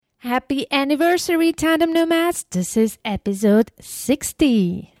Happy anniversary, Tandem Nomads. This is episode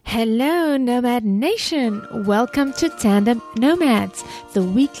 60. Hello, Nomad Nation. Welcome to Tandem Nomads, the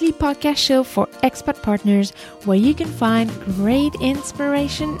weekly podcast show for expat partners where you can find great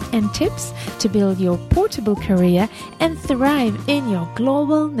inspiration and tips to build your portable career and thrive in your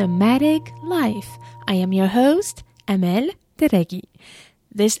global nomadic life. I am your host, Amel Deregi.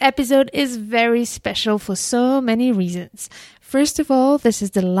 This episode is very special for so many reasons. First of all, this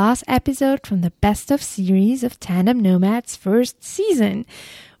is the last episode from the Best of series of Tandem Nomads' first season,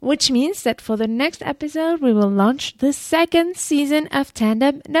 which means that for the next episode, we will launch the second season of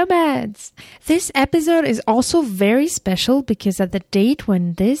Tandem Nomads. This episode is also very special because at the date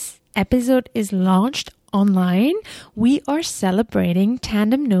when this episode is launched online, we are celebrating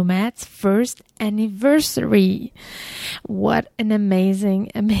Tandem Nomads' first anniversary. What an amazing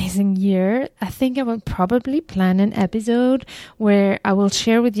year. I think I will probably plan an episode where I will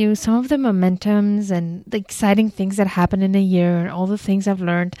share with you some of the momentums and the exciting things that happened in a year and all the things I've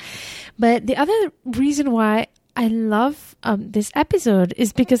learned. But the other reason why I love this episode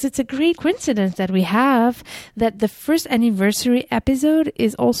is because it's a great coincidence that we have that the first anniversary episode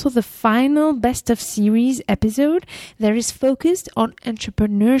is also the final best of series episode that is focused on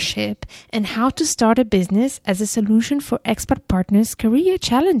entrepreneurship and how to start a business as a solution for expat partners' career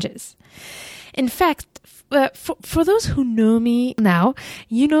challenges. In fact, for those who know me now,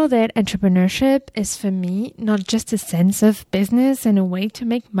 you know that entrepreneurship is for me not just a sense of business and a way to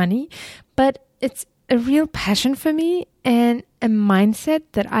make money, but it's a real passion for me and a mindset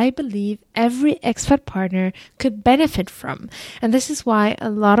that I believe every expat partner could benefit from. And this is why a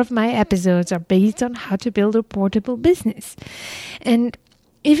lot of my episodes are based on how to build a portable business. And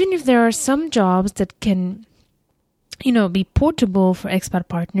even if there are some jobs that can, be portable for expat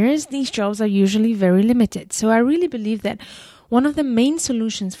partners, these jobs are usually very limited. So I really believe that one of the main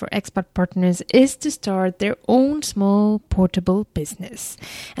solutions for expat partners is to start their own small portable business.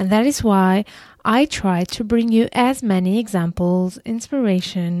 And that is why I try to bring you as many examples,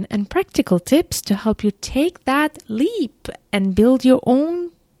 inspiration, and practical tips to help you take that leap and build your own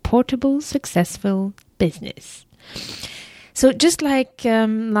portable, successful business. So just like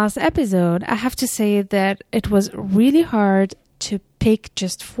last episode, I have to say that it was really hard to pick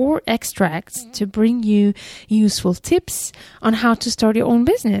just 4 extracts to bring you useful tips on how to start your own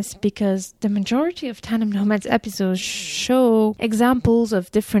business, because the majority of Tandem Nomads episodes show examples of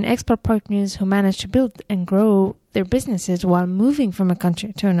different expat partners who managed to build and grow their businesses while moving from a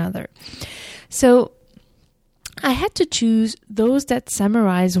country to another. So I had to choose those that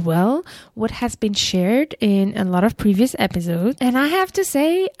summarize well what has been shared in a lot of previous episodes. And I have to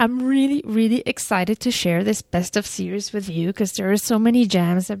say, I'm really, really excited to share this best of series with you because there are so many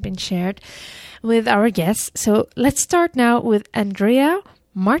gems that have been shared with our guests. So let's start now with Andrea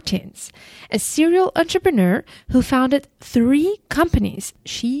Martins, a serial entrepreneur who founded 3 companies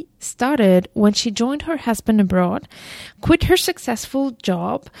she started when she joined her husband abroad, quit her successful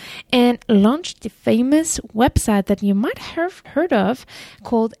job, and launched the famous website that you might have heard of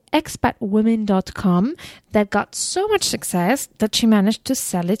called expatwomen.com that got so much success that she managed to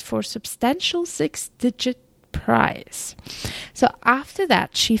sell it for a substantial 6-digit price. So after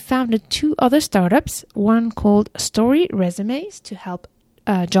that, she founded 2 other startups, one called Story Resumes to help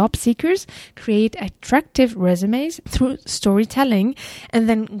job seekers create attractive resumes through storytelling, and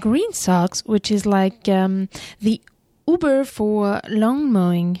then Green Socks, which is like the Uber for lawn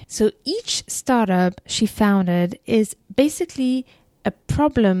mowing. So each startup she founded is basically a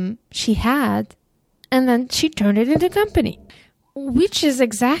problem she had, and then she turned it into a company. Which is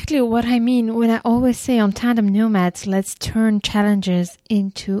exactly what I mean when I always say on Tandem Nomads, let's turn challenges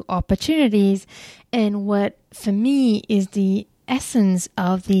into opportunities. And what for me is the essence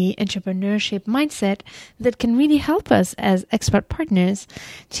of the entrepreneurship mindset that can really help us as expat partners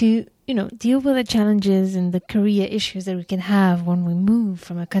to, deal with the challenges and the career issues that we can have when we move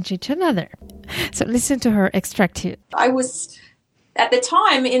from a country to another. So listen to her extract here. I was at the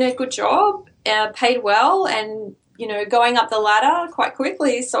time in a good job, paid well, and going up the ladder quite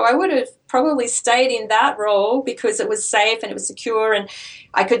quickly. So I would have probably stayed in that role because it was safe and it was secure, and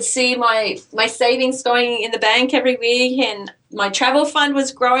I could see my savings going in the bank every week, and my travel fund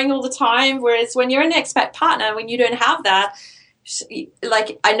was growing all the time. Whereas when you're an expat partner, when you don't have that,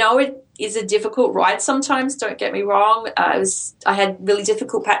 like, I know it is a difficult ride sometimes, don't get me wrong. I had really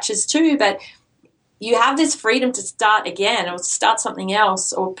difficult patches too, but you have this freedom to start again or start something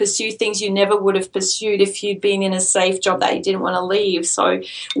else or pursue things you never would have pursued if you'd been in a safe job that you didn't want to leave. So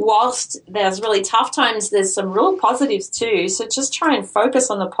whilst there's really tough times, there's some real positives too. So just try and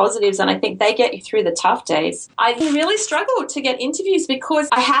focus on the positives, and I think they get you through the tough days. I really struggled to get interviews because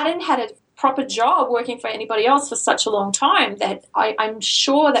I hadn't had a proper job working for anybody else for such a long time that I'm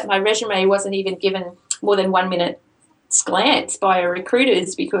sure that my resume wasn't even given more than 1 minute glance by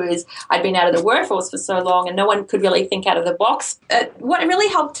recruiters because I'd been out of the workforce for so long and no one could really think out of the box. What really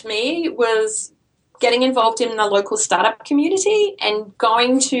helped me was getting involved in the local startup community and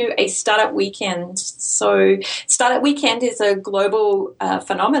going to a startup weekend. So startup weekend is a global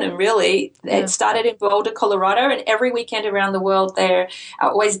phenomenon, really. Yeah. It started in Boulder, Colorado, and every weekend around the world there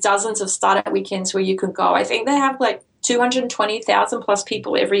are always dozens of startup weekends where you can go. I think they have like 220,000 plus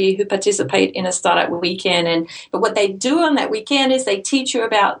people every year who participate in a startup weekend. But what they do on that weekend is they teach you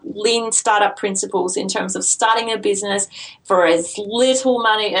about lean startup principles in terms of starting a business for as little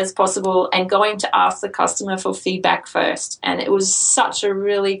money as possible and going to ask the customer for feedback first. And it was such a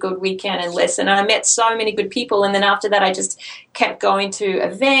really good weekend and lesson. And I met so many good people. And then after that, I just kept going to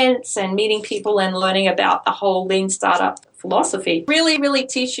events and meeting people and learning about the whole lean startup philosophy. Really, really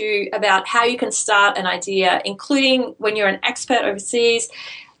teach you about how you can start an idea, including when you're an expert overseas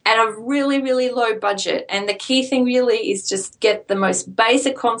at a really, really low budget. And the key thing really is just get the most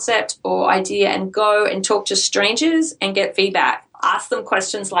basic concept or idea and go and talk to strangers and get feedback. Ask them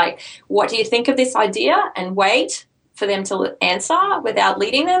questions like, what do you think of this idea? And wait for them to answer without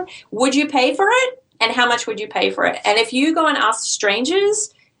leading them. Would you pay for it? And how much would you pay for it? And if you go and ask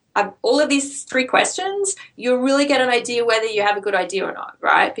strangers all of these 3 questions, you'll really get an idea whether you have a good idea or not,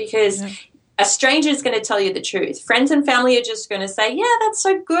 right? Because a stranger is going to tell you the truth. Friends and family are just going to say, yeah, that's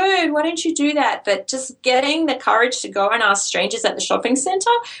so good. Why don't you do that? But just getting the courage to go and ask strangers at the shopping center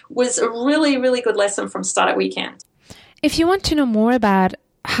was a really, really good lesson from Startup Weekend. If you want to know more about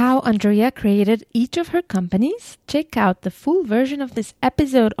how Andrea created each of her companies, check out the full version of this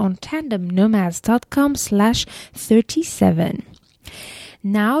episode on tandemnomads.com/37.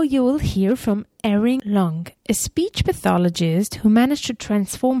 Now you will hear from Erin Long, a speech pathologist who managed to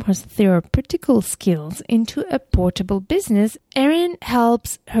transform her therapeutical skills into a portable business. Erin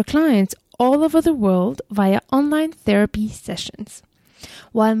helps her clients all over the world via online therapy sessions.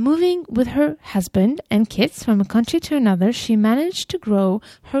 While moving with her husband and kids from a country to another, she managed to grow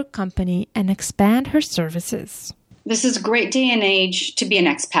her company and expand her services. This is a great day and age to be an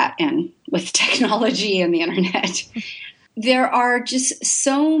expat in with technology and the internet. There are just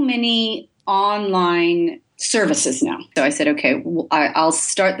so many online services now. So I said, okay, I'll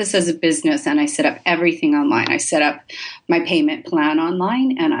start this as a business, and I set up everything online. I set up my payment plan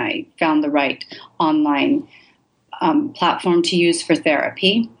online, and I found the right online platform to use for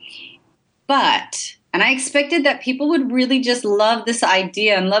therapy. And I expected that people would really just love this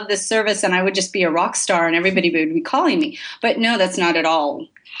idea and love this service, and I would just be a rock star and everybody would be calling me. But no, that's not at all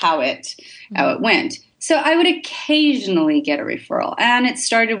how it went. So I would occasionally get a referral, and it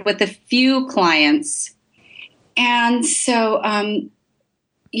started with a few clients. And so, at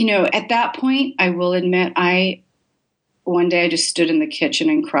that point, I will admit, one day I just stood in the kitchen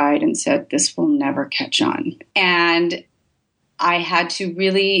and cried and said, this will never catch on. And I had to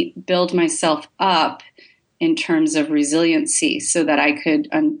really build myself up in terms of resiliency so that I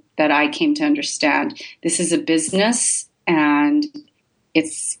came to understand this is a business and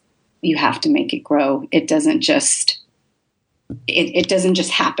you have to make it grow. It doesn't just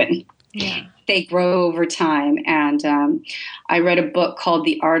happen. Yeah. They grow over time. And I read a book called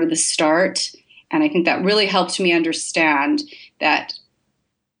The Art of the Start. And I think that really helped me understand that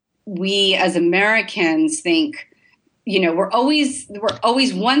we as Americans think, we're always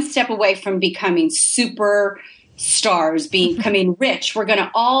one step away from becoming super stars, becoming rich. We're going to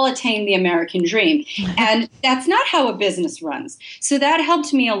all attain the American dream. And that's not how a business runs. So that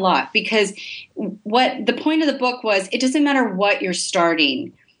helped me a lot, because what the point of the book was, it doesn't matter what you're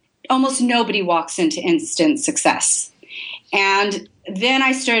starting. Almost nobody walks into instant success. And then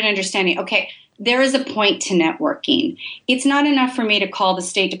I started understanding, okay, there is a point to networking. It's not enough for me to call the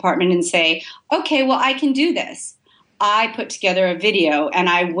State Department and say, okay, well, I can do this. I put together a video and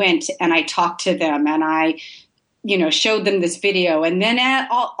I went and I talked to them and I showed them this video. And then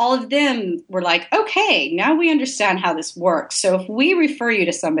all of them were like, okay, now we understand how this works. So if we refer you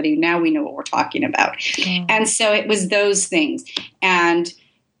to somebody, now we know what we're talking about. Mm. And so it was those things. And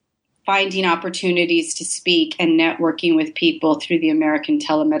finding opportunities to speak and networking with people through the American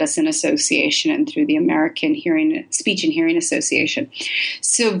Telemedicine Association and through the American Speech and Hearing Association.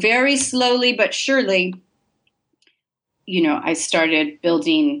 So very slowly but surely, I started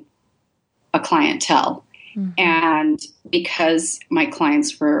building a clientele. Mm-hmm. And because my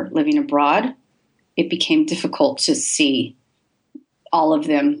clients were living abroad, it became difficult to see all of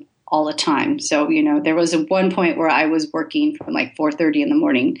them all the time. So, there was one point where I was working from like 4:30 in the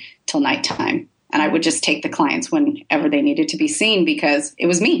morning till nighttime. And I would just take the clients whenever they needed to be seen because it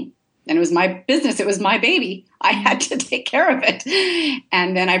was me and it was my business. It was my baby. I had to take care of it.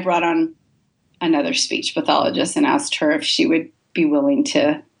 And then I brought on another speech pathologist and asked her if she would be willing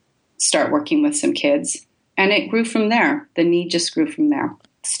to start working with some kids. And it grew from there. The need just grew from there.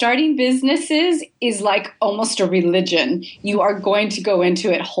 Starting businesses is like almost a religion. You are going to go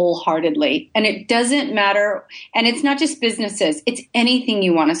into it wholeheartedly. And it doesn't matter. And it's not just businesses. It's anything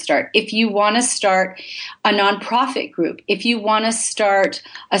you want to start. If you want to start a nonprofit group, if you want to start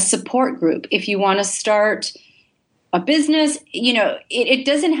a support group, if you want to start a business, it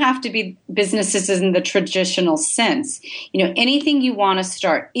doesn't have to be businesses in the traditional sense. Anything you want to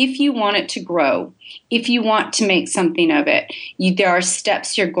start, if you want it to grow, if you want to make something of it, there are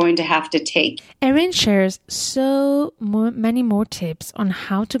steps you're going to have to take. Erin shares many more tips on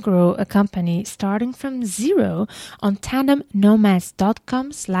how to grow a company starting from zero on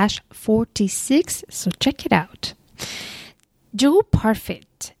tandemnomads.com/46. So check it out. Jo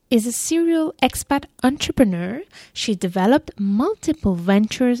Parfit is a serial expat entrepreneur. She developed multiple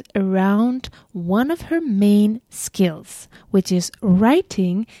ventures around one of her main skills, which is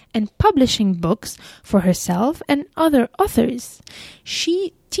writing and publishing books for herself and other authors.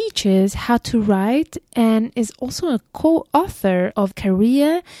 She teaches how to write and is also a co-author of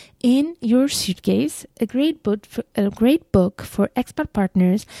Career in Your Suitcase, a great book for expat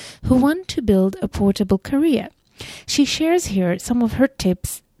partners who want to build a portable career. She shares here some of her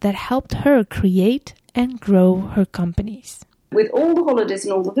tips that helped her create and grow her companies. With all the holidays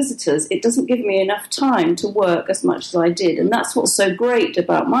and all the visitors, it doesn't give me enough time to work as much as I did. And that's what's so great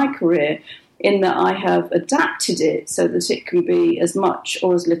about my career, in that I have adapted it so that it can be as much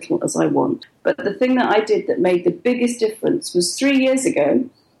or as little as I want. But the thing that I did that made the biggest difference was 3 years ago.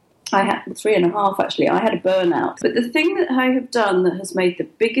 I had 3.5 actually. I had a burnout. But the thing that I have done that has made the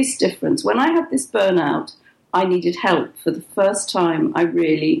biggest difference, when I had this burnout, I needed help. For the first time, I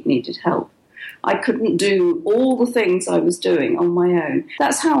really needed help. I couldn't do all the things I was doing on my own.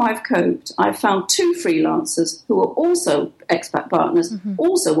 That's how I've coped. I've found 2 freelancers who are also expat partners,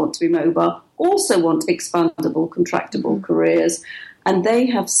 also want to be mobile, also want expandable, contractable careers, and they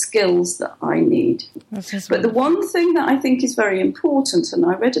have skills that I need. But the one thing that I think is very important, and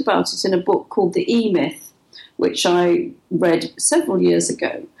I read about it in a book called The E-Myth, which I read several years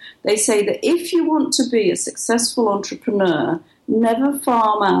ago. They say that if you want to be a successful entrepreneur, never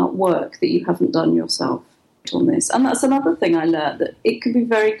farm out work that you haven't done yourself on this. And that's another thing I learned, that it could be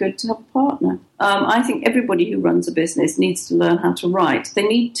very good to have a partner. I think everybody who runs a business needs to learn how to write. They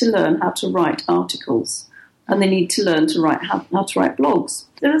need to learn how to write articles, and they need to learn to write how to write blogs.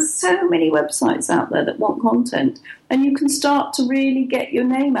 There are so many websites out there that want content, and you can start to really get your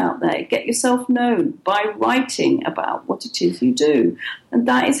name out there, get yourself known by writing about what it is you do. And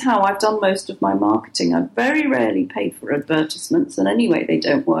that is how I've done most of my marketing. I've very rarely paid for advertisements, and anyway, they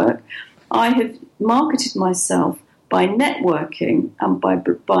don't work. I have marketed myself by networking and by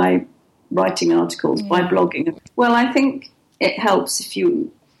writing articles, by blogging. Well, I think it helps if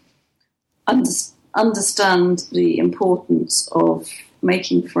you understand the importance of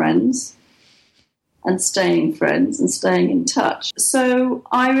making friends and staying friends and staying in touch. So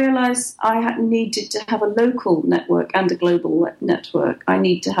I realised I needed to have a local network and a global network. I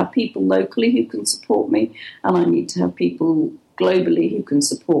need to have people locally who can support me, and I need to have people globally who can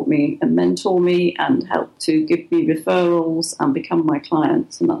support me and mentor me and help to give me referrals and become my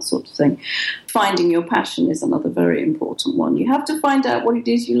clients and that sort of thing. Finding your passion is another very important one. You have to find out what it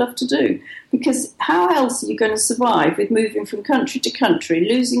is you love to do, because how else are you going to survive with moving from country to country,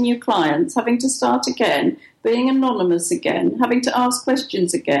 losing your clients, having to start again, being anonymous again, having to ask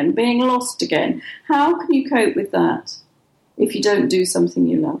questions again, being lost again? How can you cope with that if you don't do something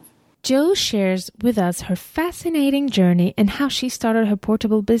you love? Jo shares with us her fascinating journey and how she started her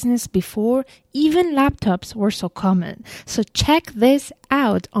portable business before even laptops were so common. So check this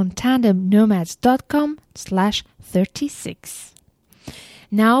out on tandemnomads.com/36.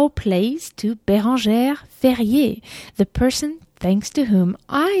 Now plays to Bérangère Ferrier, the person thanks to whom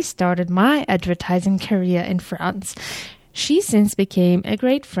I started my advertising career in France. She since became a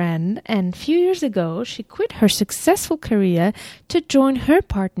great friend, and a few years ago, she quit her successful career to join her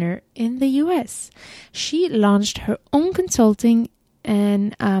partner in the US. She launched her own consulting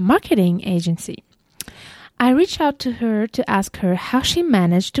and marketing agency. I reached out to her to ask her how she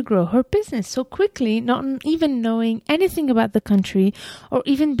managed to grow her business so quickly, not even knowing anything about the country or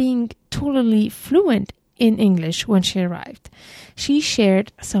even being totally fluent in English when she arrived. She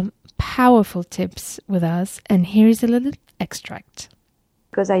shared some powerful tips with us, and here is a little extract.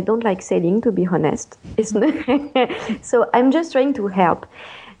 Because I don't like selling, to be honest. So I'm just trying to help.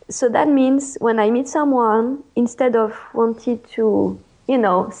 So that means when I meet someone, instead of wanting to,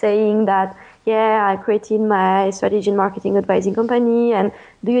 saying that, yeah, I created my strategy and marketing advising company, and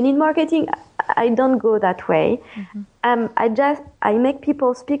do you need marketing? I don't go that way. I make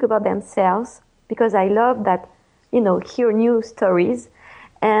people speak about themselves because I love that, hear new stories,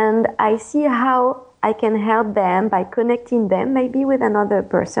 and I see how I can help them by connecting them maybe with another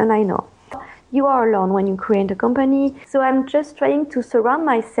person I know. You are alone when you create a company. So I'm just trying to surround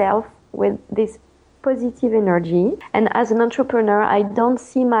myself with this positive energy. And as an entrepreneur, I don't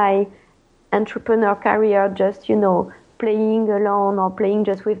see my entrepreneur career just, playing alone or playing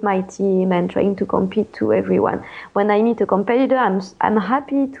just with my team and trying to compete to everyone. When I meet a competitor, I'm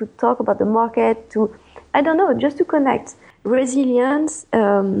happy to talk about the market, just to connect. Resilience,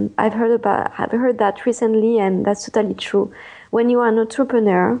 I've heard that recently, and that's totally true. When you are an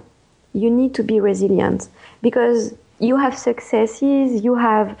entrepreneur, you need to be resilient because you have successes, you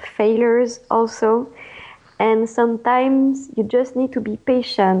have failures also, and sometimes you just need to be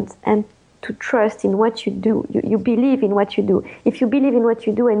patient and to trust in what you do. You believe in what you do. If you believe in what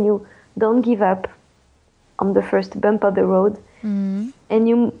you do and you don't give up on the first bump of the road, and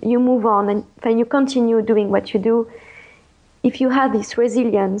you move on and you continue doing what you do, if you have this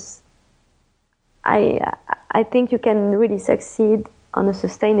resilience, I think you can really succeed on a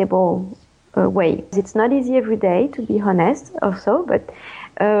sustainable way. It's not easy every day, to be honest, also, but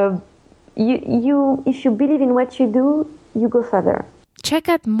if you believe in what you do, you go further. Check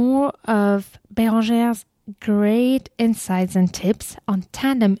out more of Bérangere's great insights and tips on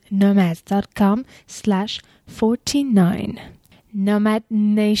tandemnomads.com/49. Nomad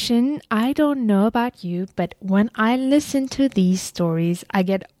Nation, I don't know about you, but when I listen to these stories, I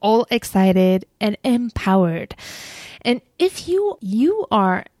get all excited and empowered. And if you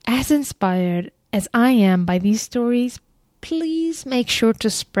are as inspired as I am by these stories, please make sure to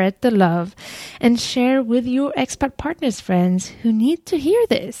spread the love and share with your expat partners friends who need to hear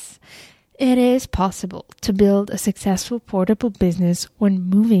this. It is possible to build a successful portable business when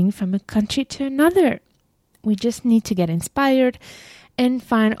moving from a country to another. We just need to get inspired and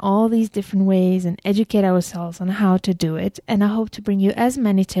find all these different ways and educate ourselves on how to do it. And I hope to bring you as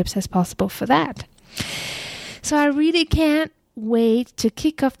many tips as possible for that. So I really can't wait to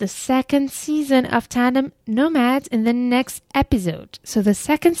kick off the second season of Tandem Nomads in the next episode. So in the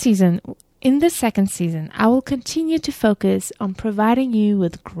second season, I will continue to focus on providing you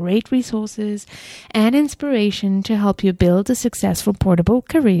with great resources and inspiration to help you build a successful portable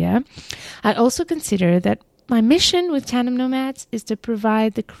career. I also consider that my mission with Tandem Nomads is to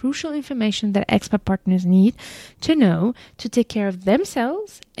provide the crucial information that expat partners need to know to take care of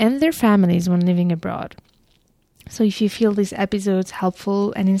themselves and their families when living abroad. So if you feel these episodes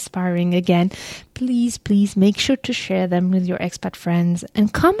helpful and inspiring, again, please make sure to share them with your expat friends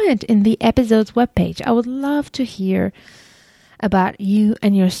and comment in the episode's webpage. I would love to hear about you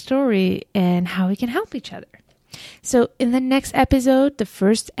and your story and how we can help each other. So in the next episode, the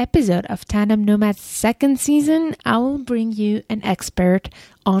first episode of Tandem Nomad's second season, I will bring you an expert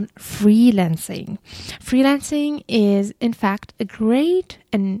on freelancing. Freelancing is, in fact, a great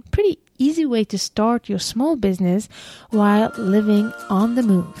and pretty easy way to start your small business while living on the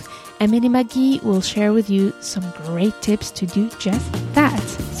move. Emily McGee will share with you some great tips to do just that.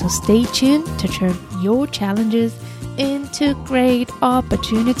 So stay tuned to turn your challenges into great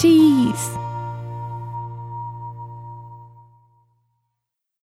opportunities.